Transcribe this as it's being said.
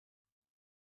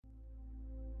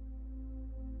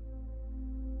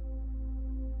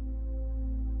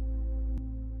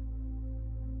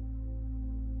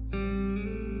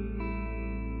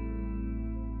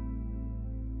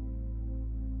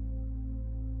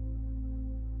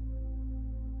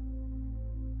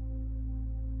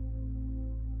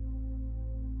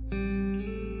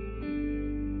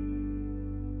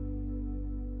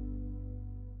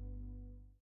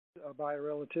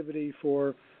Biorelativity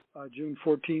for June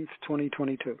 14th,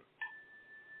 2022.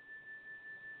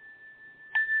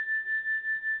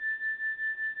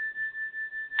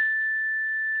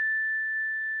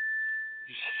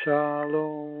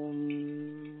 Shalom,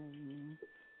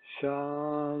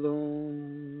 shalom,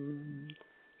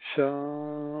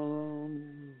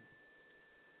 shalom.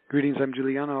 Greetings, I'm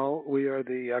Giuliano. We are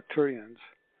the Arcturians.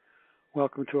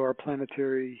 Welcome to our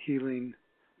Planetary Healing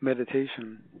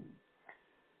Meditation.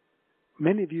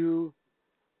 Many of you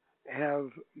have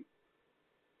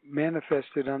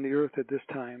manifested on the earth at this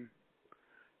time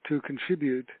to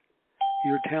contribute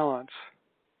your talents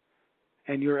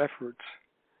and your efforts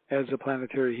as a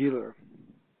planetary healer.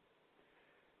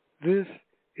 This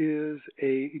is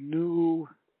a new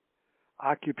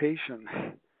occupation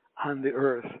on the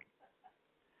earth.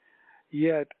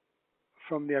 Yet,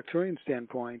 from the Arcturian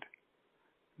standpoint,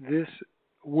 this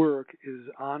work is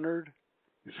honored,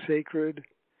 sacred,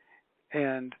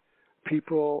 and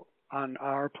people on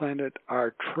our planet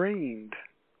are trained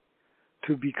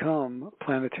to become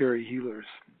planetary healers.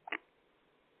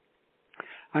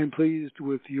 I'm pleased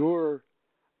with your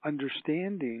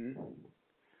understanding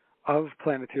of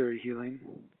planetary healing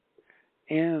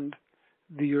and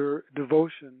your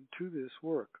devotion to this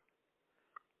work.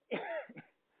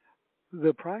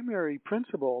 The primary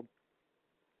principle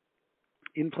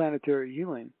in planetary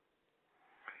healing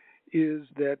is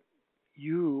that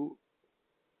you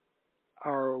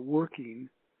are working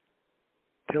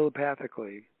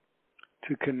telepathically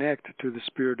to connect to the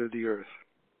spirit of the earth.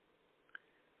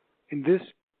 And this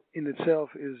in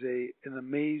itself is an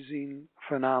amazing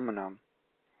phenomenon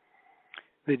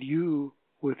that you,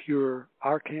 with your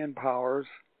arcane powers,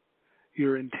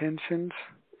 your intentions,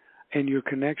 and your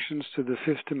connections to the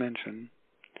fifth dimension,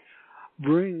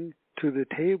 bring to the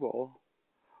table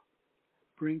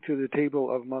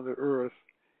of Mother Earth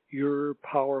your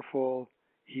powerful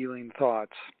healing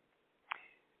thoughts.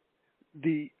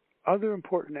 The other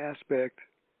important aspect,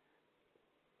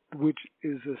 which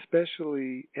is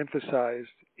especially emphasized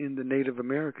in the Native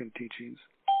American teachings,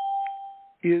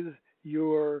 is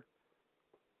your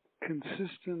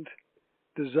consistent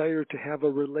desire to have a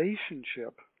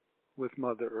relationship with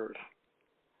Mother Earth.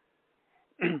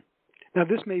 Now,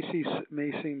 this may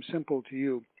seem simple to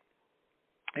you.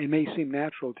 It may seem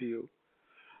natural to you,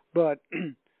 but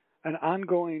an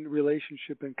ongoing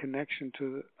relationship and connection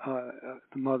to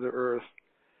the Mother Earth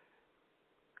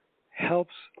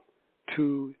helps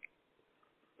to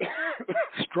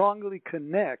strongly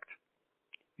connect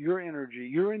your energy,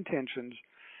 your intentions,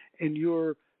 and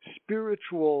your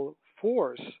spiritual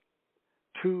force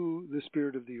to the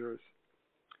spirit of the earth.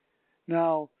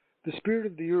 Now, the spirit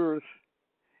of the earth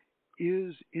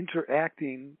is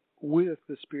interacting with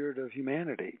the spirit of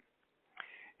humanity.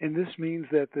 And this means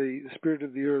that the spirit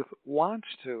of the earth wants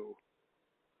to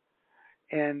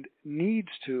and needs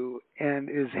to and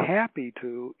is happy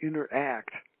to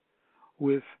interact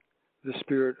with the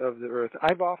spirit of the earth.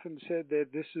 I've often said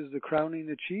that this is the crowning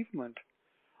achievement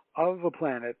of a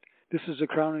planet. This is the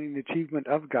crowning achievement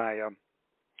of Gaia,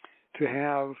 to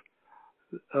have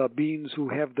beings who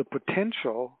have the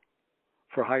potential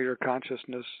for higher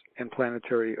consciousness and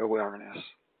planetary awareness.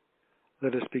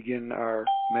 Let us begin our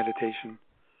meditation.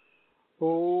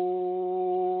 Oh,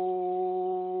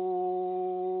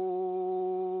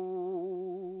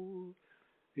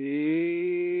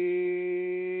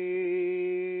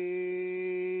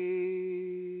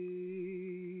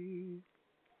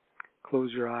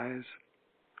 close your eyes.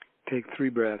 Take 3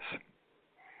 breaths.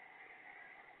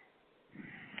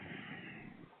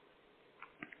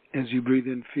 As you breathe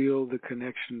in, feel the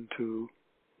connection to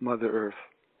Mother Earth.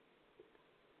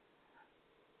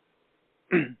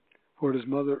 For it is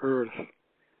Mother Earth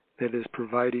that is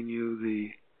providing you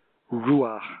the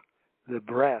ruach, the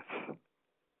breath,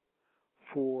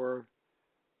 for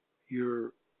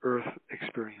your earth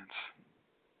experience.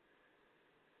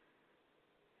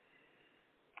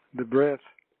 The breath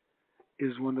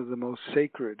is one of the most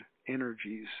sacred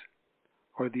energies,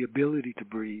 or the ability to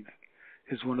breathe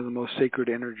is one of the most sacred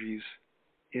energies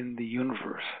in the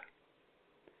universe.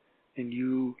 And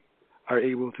you are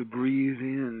able to breathe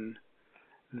in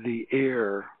the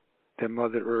air that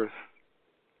Mother Earth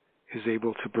is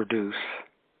able to produce.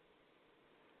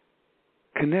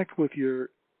 Connect with your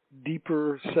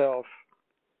deeper self.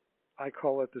 I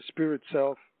call it the spirit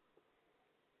self,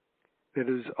 that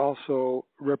is also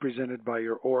represented by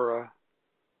your aura,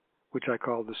 which I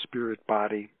call the spirit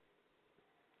body.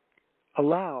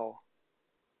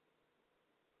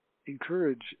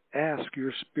 Encourage, ask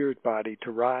your spirit body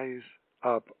to rise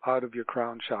up out of your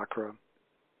crown chakra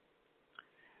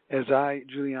as I,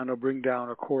 Giuliano, bring down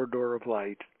a corridor of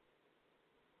light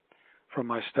from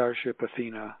my starship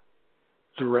Athena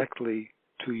directly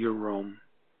to your room.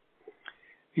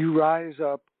 You rise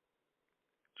up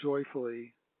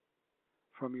joyfully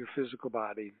from your physical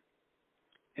body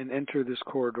and enter this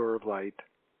corridor of light,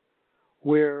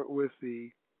 where with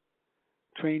the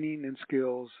training and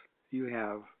skills you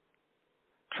have,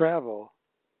 travel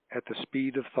at the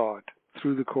speed of thought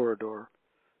through the corridor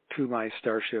to my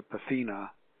starship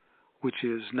Athena, which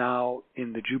is now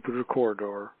in the Jupiter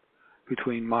corridor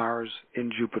between Mars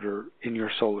and Jupiter in your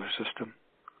solar system.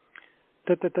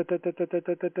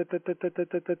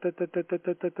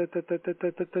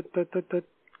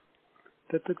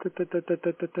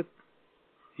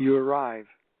 You arrive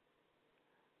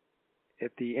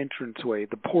at the entranceway,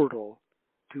 the portal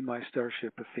to my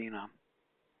starship Athena.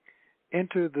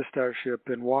 Enter the starship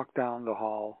and walk down the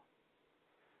hall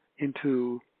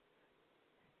into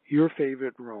your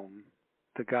favorite room,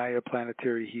 the Gaia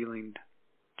Planetary Healing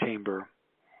Chamber,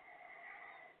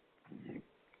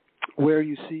 where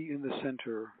you see in the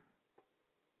center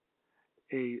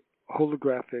a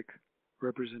holographic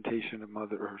representation of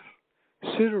Mother Earth.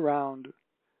 Sit around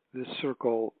this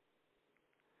circle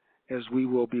as we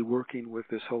will be working with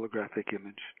this holographic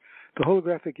image. The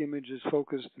holographic image is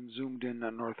focused and zoomed in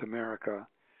on North America,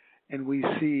 and we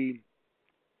see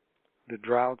the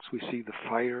droughts, we see the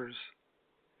fires,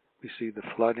 we see the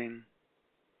flooding,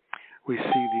 we see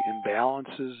the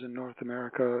imbalances in North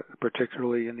America,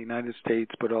 particularly in the United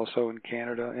States, but also in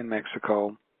Canada and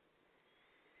Mexico.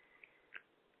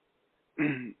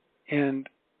 And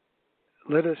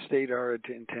let us state our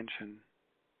intention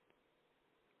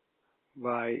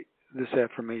by this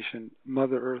affirmation: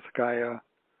 Mother Earth, Gaia,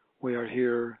 we are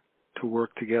here to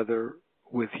work together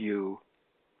with you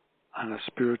on a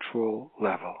spiritual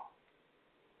level.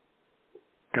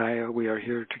 Gaia, we are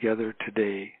here together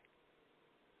today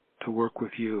to work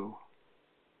with you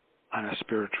on a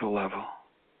spiritual level.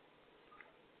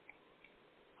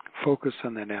 Focus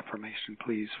on that affirmation,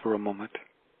 please, for a moment.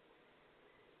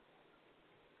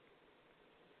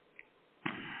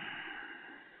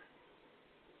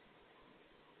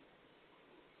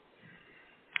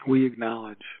 We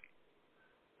acknowledge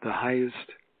the highest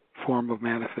form of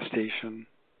manifestation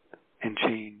and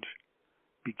change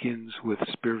begins with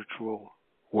spiritual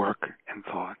work and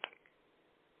thought.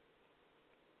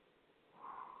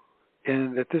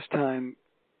 And at this time,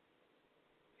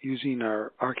 using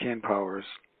our arcane powers,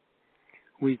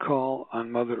 we call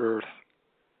on Mother Earth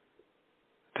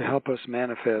to help us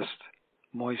manifest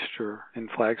moisture in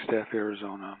Flagstaff,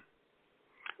 Arizona,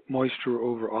 moisture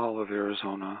over all of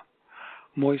Arizona,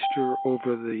 moisture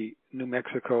over the New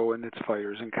Mexico and its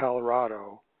fires, in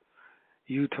Colorado,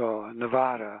 Utah,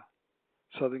 Nevada,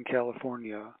 Southern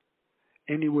California,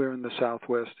 anywhere in the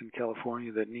Southwest and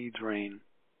California that needs rain.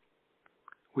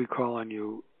 We call on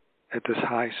you at this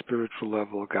high spiritual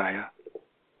level, Gaia,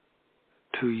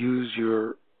 to use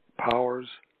your powers,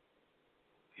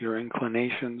 your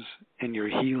inclinations, and your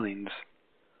healings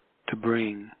to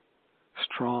bring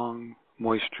strong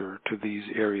moisture to these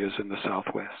areas in the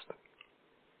Southwest.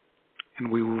 And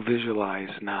we will visualize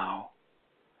now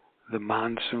the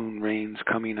monsoon rains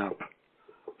coming up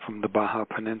from the Baja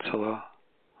Peninsula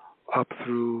up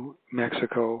through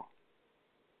Mexico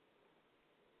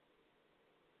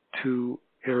to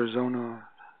Arizona,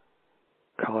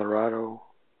 Colorado,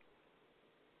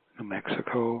 New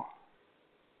Mexico,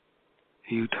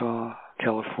 Utah,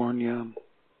 California,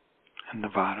 and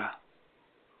Nevada.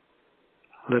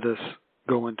 Let us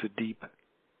go into deep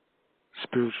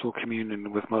spiritual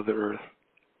communion with Mother Earth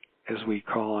as we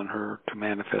call on her to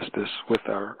manifest this with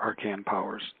our arcane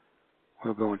powers.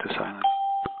 We'll go into silence.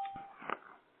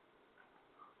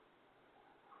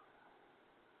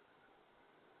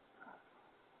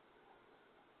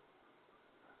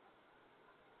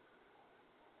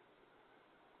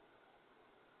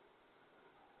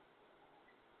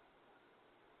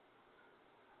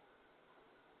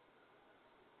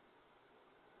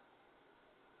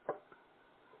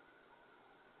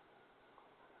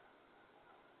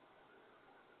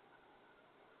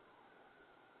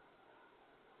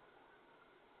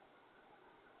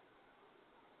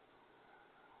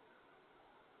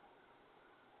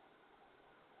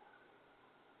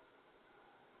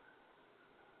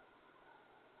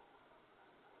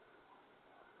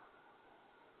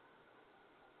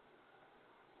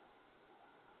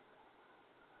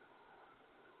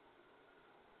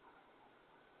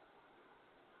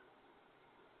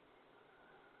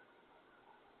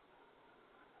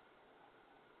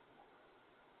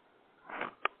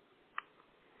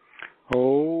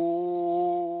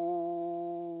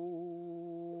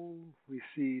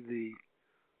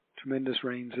 tremendous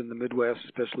rains in the Midwest,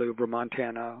 especially over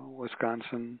Montana,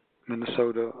 Wisconsin,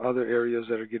 Minnesota, other areas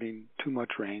that are getting too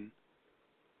much rain.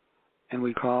 And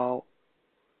we call,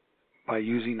 by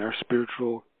using our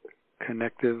spiritual,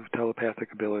 connective,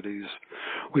 telepathic abilities,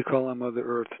 we call on Mother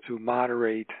Earth to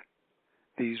moderate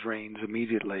these rains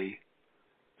immediately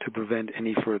to prevent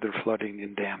any further flooding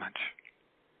and damage.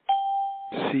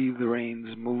 See the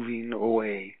rains moving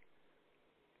away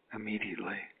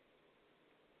immediately.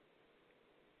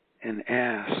 And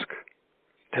ask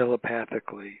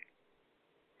telepathically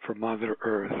for Mother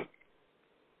Earth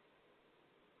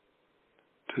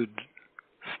to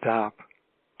stop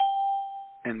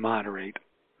and moderate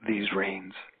these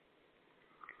rains.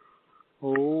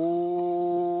 Oh.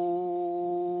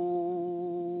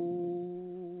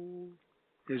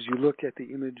 As you look at the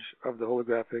image of the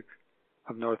holographic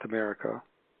of North America,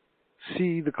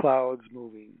 see the clouds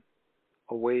moving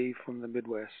away from the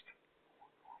Midwest,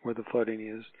 where the flooding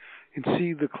is, and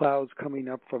see the clouds coming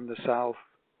up from the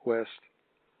southwest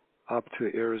up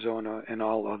to Arizona and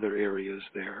all other areas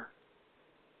there.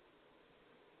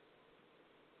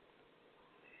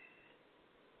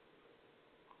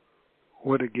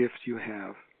 What a gift you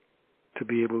have to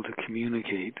be able to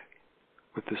communicate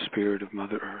with the Spirit of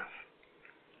Mother Earth.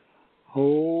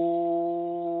 Oh.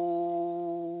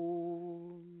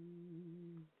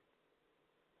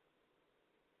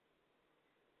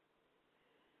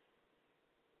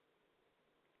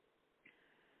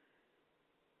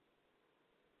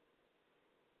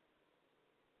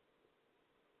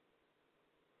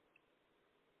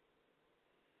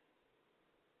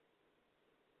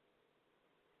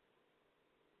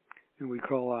 And we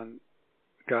call on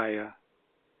Gaia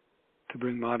to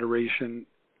bring moderation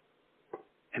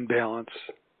and balance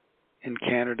in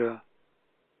Canada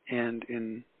and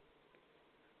in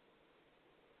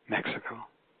Mexico.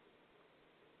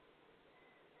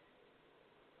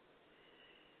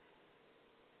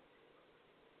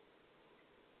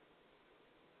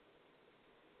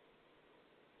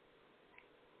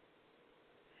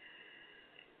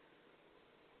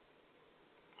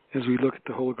 As we look at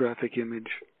the holographic image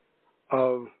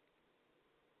of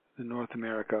the North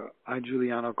America, I,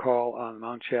 Giuliano, call on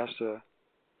Mount Shasta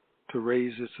to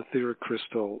raise its etheric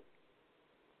crystal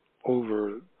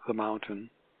over the mountain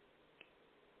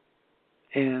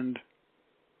and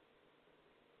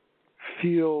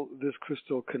feel this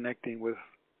crystal connecting with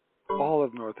all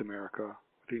of North America,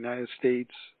 with the United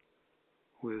States,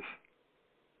 with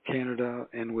Canada,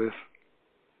 and with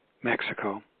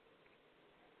Mexico.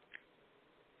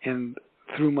 And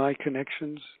through my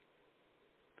connections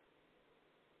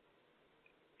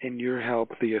and your help,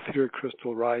 the etheric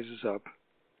crystal rises up,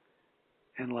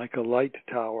 and like a light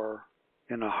tower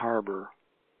in a harbor,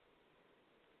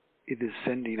 it is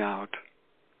sending out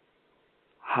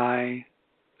high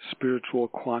spiritual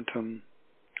quantum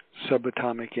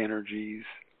subatomic energies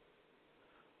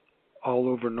all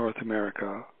over North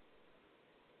America.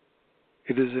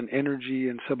 It is an energy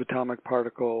and subatomic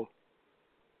particle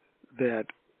that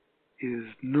is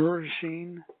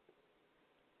nourishing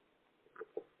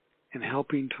and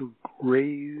helping to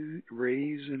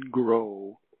raise and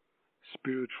grow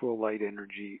spiritual light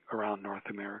energy around North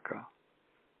America.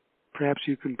 Perhaps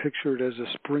you can picture it as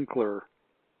a sprinkler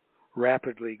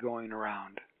rapidly going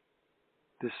around,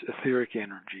 this etheric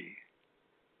energy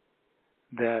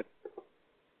that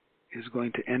is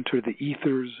going to enter the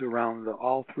ethers around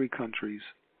all three countries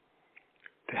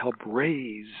to help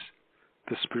raise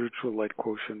the spiritual light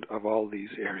quotient of all these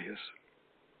areas.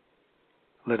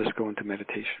 Let us go into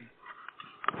meditation.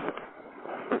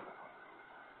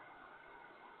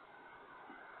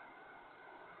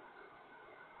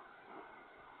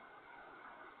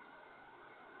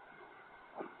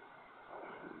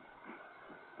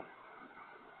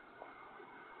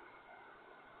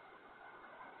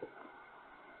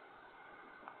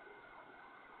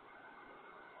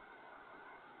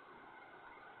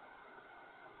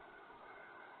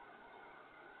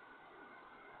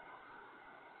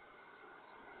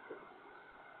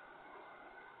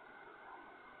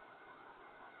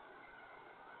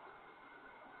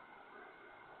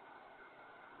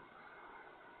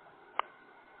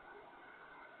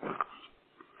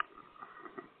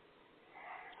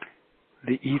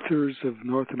 The ethers of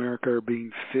North America are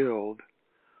being filled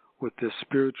with this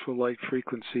spiritual light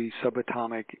frequency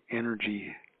subatomic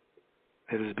energy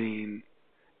that is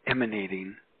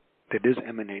emanating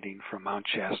from Mount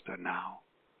Shasta now.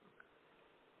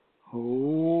 Oh,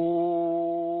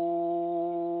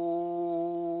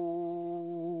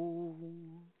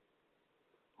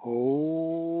 oh,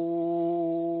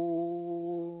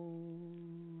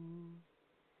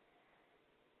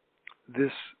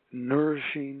 this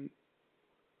nourishing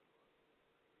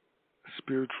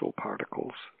spiritual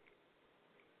particles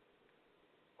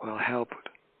will help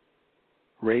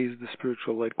raise the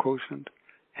spiritual light quotient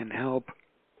and help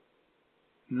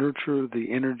nurture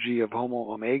the energy of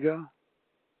Homo Omega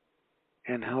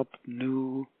and help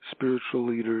new spiritual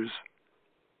leaders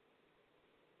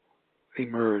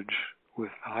emerge with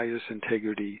highest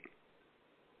integrity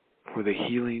for the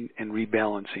healing and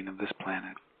rebalancing of this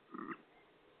planet.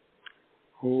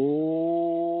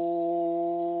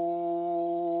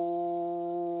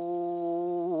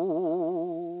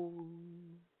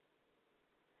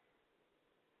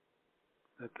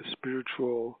 That the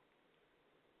spiritual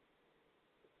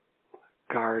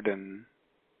garden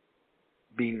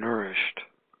be nourished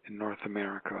in North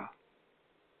America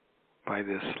by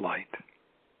this light.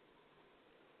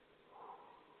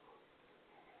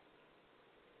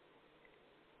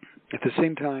 At the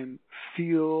same time,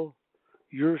 feel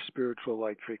your spiritual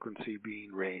light frequency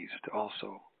being raised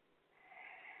also.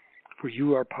 For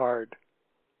you are part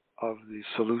of the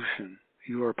solution.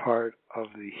 You are part of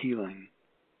the healing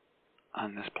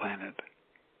on this planet.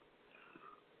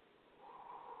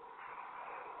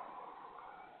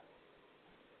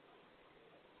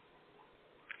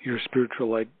 Your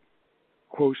spiritual light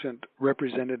quotient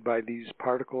represented by these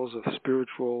particles of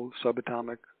spiritual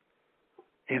subatomic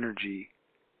energy.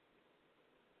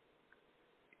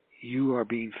 You are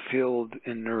being filled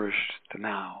and nourished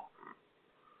now.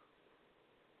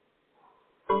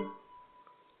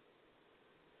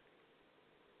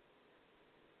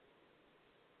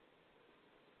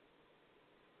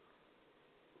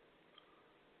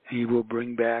 You will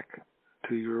bring back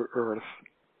to your earth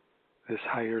this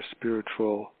higher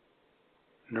spiritual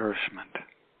nourishment.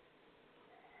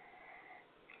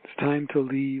 It's time to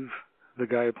leave the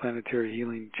Gaia Planetary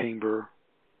Healing Chamber.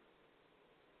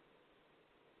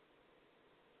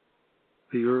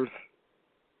 The earth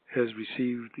has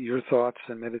received your thoughts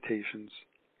and meditations,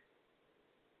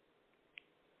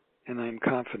 and I am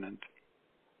confident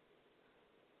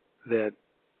that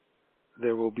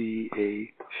there will be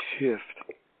a shift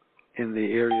in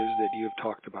the areas that you have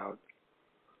talked about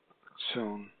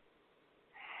soon.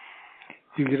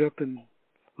 You get up and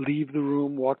leave the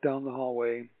room, walk down the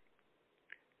hallway,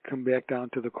 come back down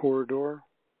to the corridor,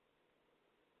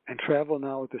 and travel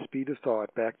now with the speed of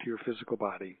thought back to your physical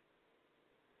body.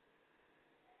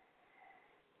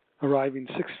 Arriving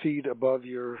 6 feet above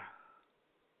your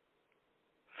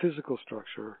physical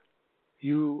structure,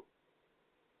 you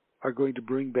are going to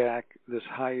bring back this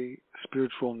high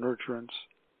spiritual nurturance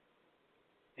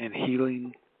and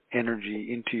healing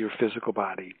energy into your physical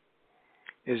body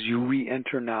as you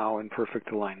re-enter now in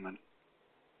perfect alignment.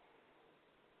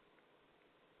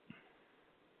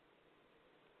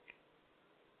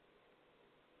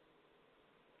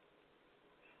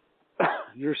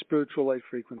 Your spiritual light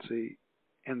frequency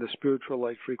and the spiritual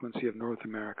light frequency of North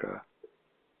America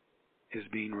is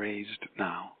being raised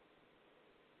now.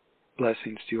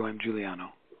 Blessings to you. I'm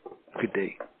Giuliano. Good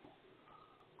day.